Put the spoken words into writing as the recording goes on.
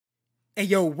Hey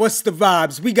yo, what's the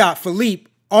vibes? We got FELIP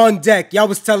on deck. Y'all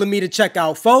was telling me to check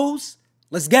out Foes.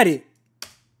 Let's get it.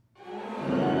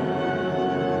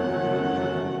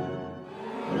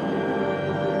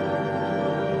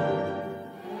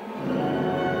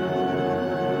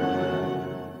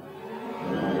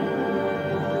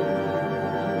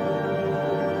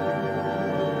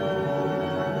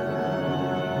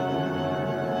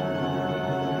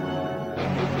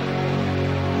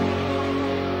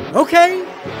 Okay.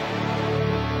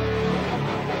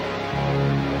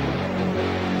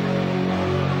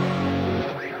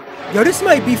 Yo, this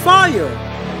might be fire.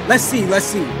 Let's see.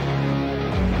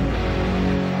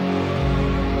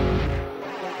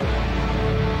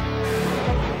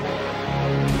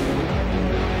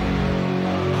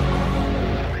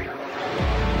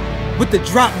 What the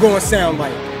drop gonna sound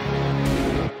like?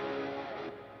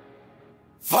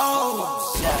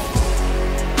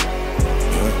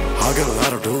 I got a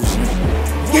lot of those.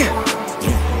 Yeah.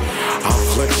 I'm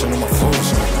flexing on my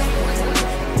phones.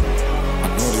 I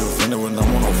know the offender when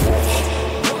I'm on a force.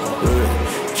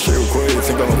 Shit crazy,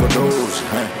 think I'm overdose.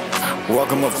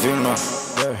 Walking my feet now.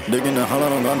 Digging the hell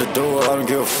on the door, I don't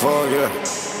give a fuck, yeah.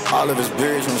 All of this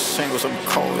bitch on the single, something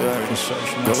cold, yeah.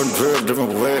 Different drip,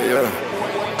 different way, yeah.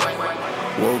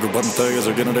 Woke up on things,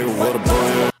 I get a nigga water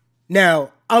boy, yeah.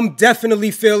 Now, I'm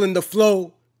definitely feeling the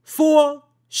flow for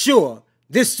sure.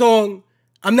 This song,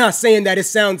 I'm not saying that it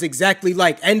sounds exactly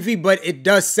like Envy, but it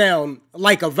does sound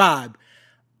like a vibe.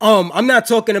 I'm not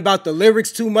talking about the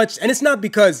lyrics too much, and it's not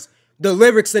because the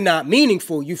lyrics are not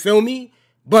meaningful, you feel me?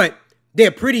 But they're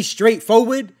pretty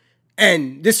straightforward,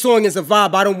 and this song is a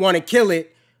vibe. I don't want to kill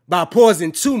it by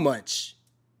pausing too much.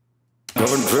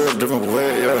 Different drip, different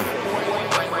way, yeah.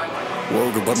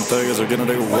 Woke up on things, I get a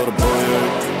nigga water boy,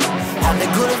 yeah. I'm the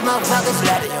coolest motherfuckers,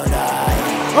 let it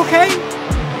die. Okay.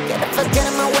 Forget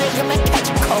in my way, you may catch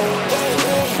a cold.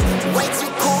 Yeah. Way too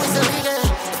cool, it's illegal.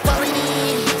 It's what it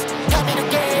is. Come in the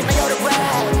game, may go to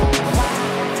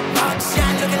ride.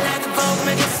 Shine looking like a Vogue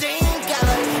magazine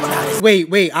cover.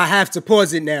 Wait, I have to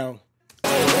pause it now.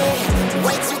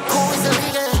 Way too cool, it's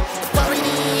illegal. It's what it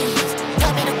is.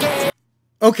 Come in the game.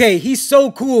 Okay, he's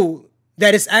so cool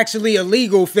that it's actually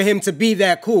illegal for him to be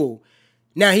that cool.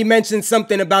 Now, he mentioned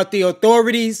something about the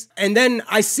authorities, and then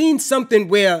I seen something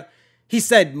where he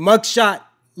said mugshot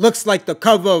looks like the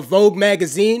cover of Vogue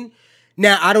magazine.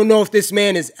 Now, I don't know if this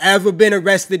man has ever been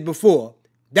arrested before.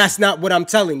 That's not what I'm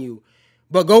telling you.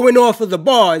 But going off of the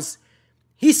bars,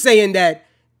 he's saying that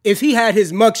if he had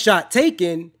his mugshot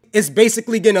taken, it's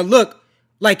basically gonna look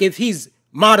like if he's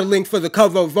modeling for the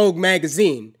cover of Vogue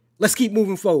magazine. Let's keep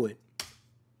moving forward.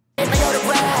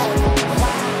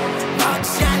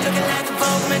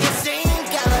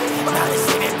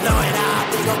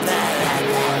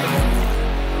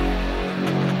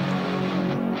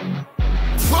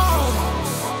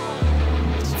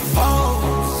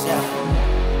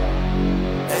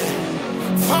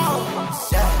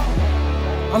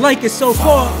 I like it so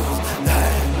far.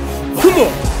 Come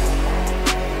on.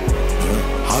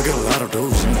 I got a lot of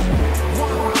those.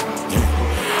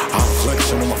 I'm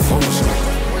flexing on my phones.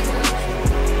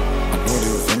 I know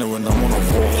the offender when I'm on a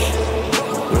force.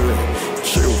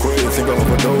 Shit crazy, think I'm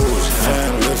overdose.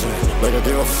 And listen, like I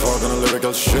give a fuck on a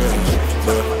lyrical shit.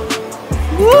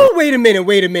 Woo, wait a minute.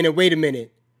 And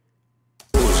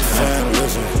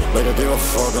listen, like I give a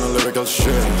fuck on a lyrical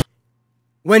shit.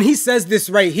 When he says this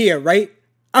right here, right?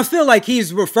 I feel like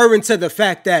he's referring to the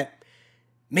fact that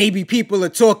maybe people are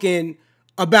talking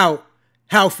about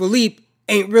how FELIP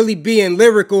ain't really being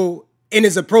lyrical in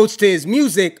his approach to his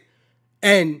music,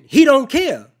 and he don't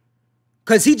care.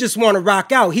 Cause he just wanna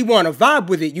rock out. He wanna vibe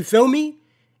with it, you feel me?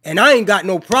 And I ain't got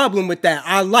no problem with that.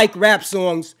 I like rap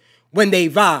songs when they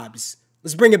vibes.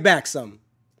 Let's bring it back some.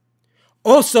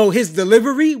 Also, his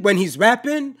delivery when he's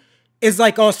rapping is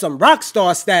like on some rock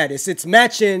star status. It's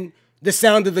matching the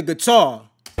sound of the guitar.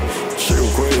 Shit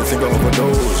crazy, think I'm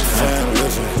overdose. And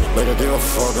listen, like I give a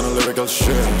fuck on a lyrical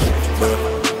shit.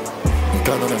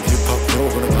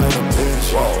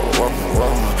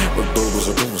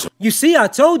 You see, I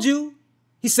told you.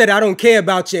 He said, I don't care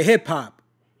about your hip hop.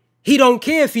 He don't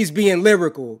care if he's being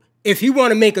lyrical. If he want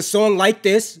to make a song like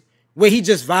this, where he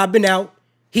just vibing out,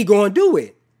 he gonna do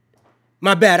it.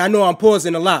 My bad, I know I'm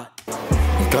pausing a lot.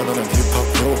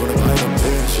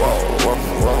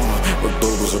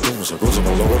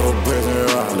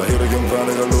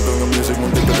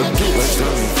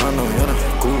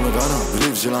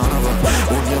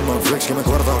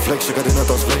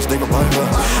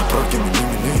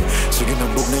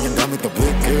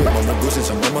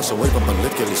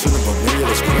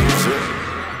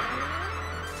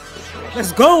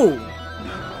 Whoa.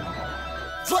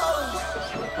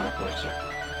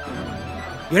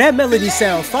 Yo, that melody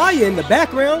sound fire in the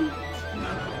background.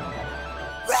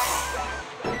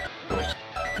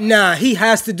 Nah, he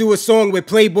has to do a song with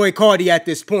Playboi Carti at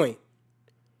this point.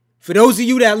 For those of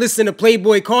you that listen to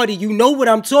Playboi Carti, you know what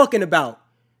I'm talking about.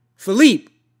 FELIP,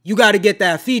 you gotta get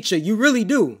that feature. You really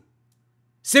do.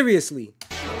 Seriously.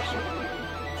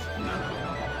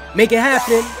 Make it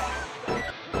happen.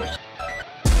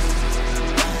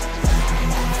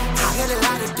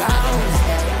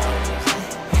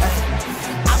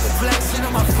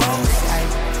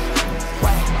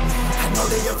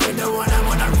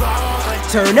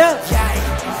 Turn up.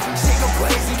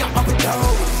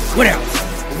 What else?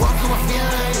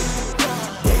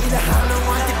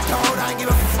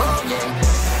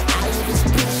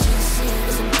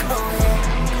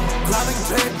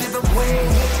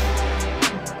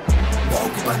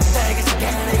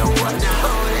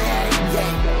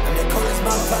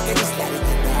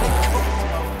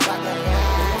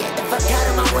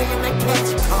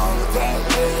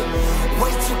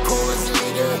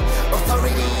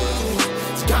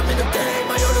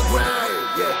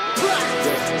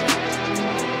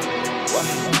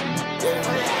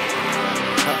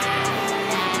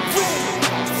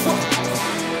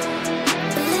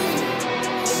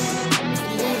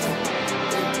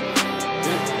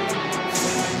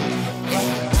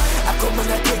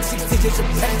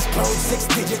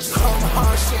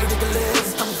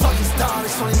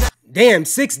 Damn,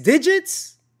 6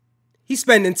 digits? He's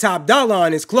spending top dollar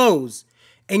on his clothes.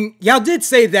 And y'all did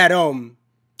say that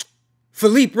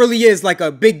FELIP really is like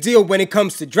a big deal when it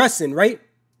comes to dressing, right?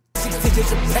 6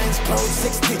 digits of pants, clothes,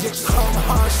 6 digits, home,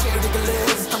 hard, shit,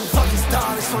 ridiculous. I'm a fucking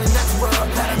star, it's only natural,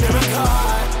 that I'm in a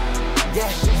car.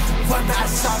 Yeah, one night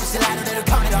service, and I don't need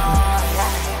to come at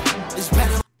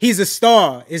all. He's a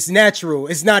star, it's natural,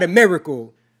 it's not a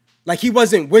miracle. Like he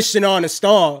wasn't wishing on a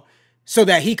star so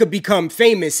that he could become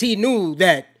famous. He knew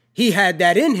that he had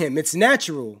that in him. It's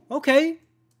natural. Okay.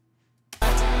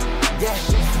 Yeah,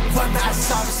 one night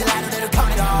service, and I don't need to come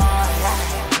at all.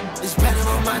 Spending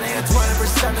more money at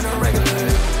 20% in a regular.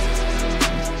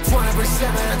 20%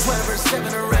 and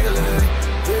 20% a regular.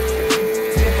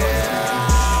 Yeah.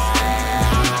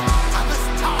 I'm a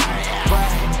star, yeah.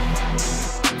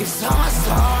 But it's all a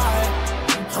star.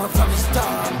 I'm from a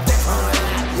star. I'm different.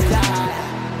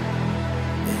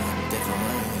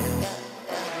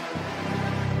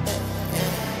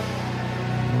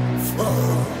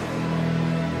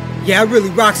 Yeah, I really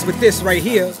rocks with this right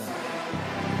here.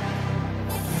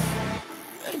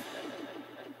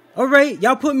 Alright,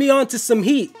 y'all put me on to some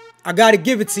heat. I gotta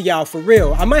give it to y'all for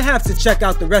real. I might have to check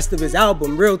out the rest of his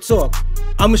album, real talk.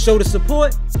 I'ma show the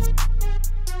support.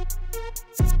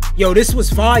 Yo, this was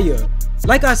fire.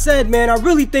 Like I said, man, I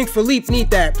really think FELIP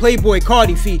need that Playboi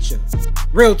Carti feature.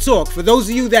 Real talk, for those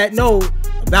of you that know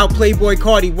about Playboi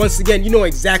Carti, once again, you know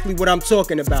exactly what I'm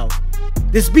talking about.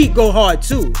 This beat go hard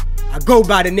too. I go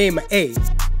by the name of A.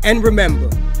 And remember,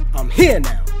 I'm here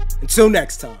now. Until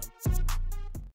next time.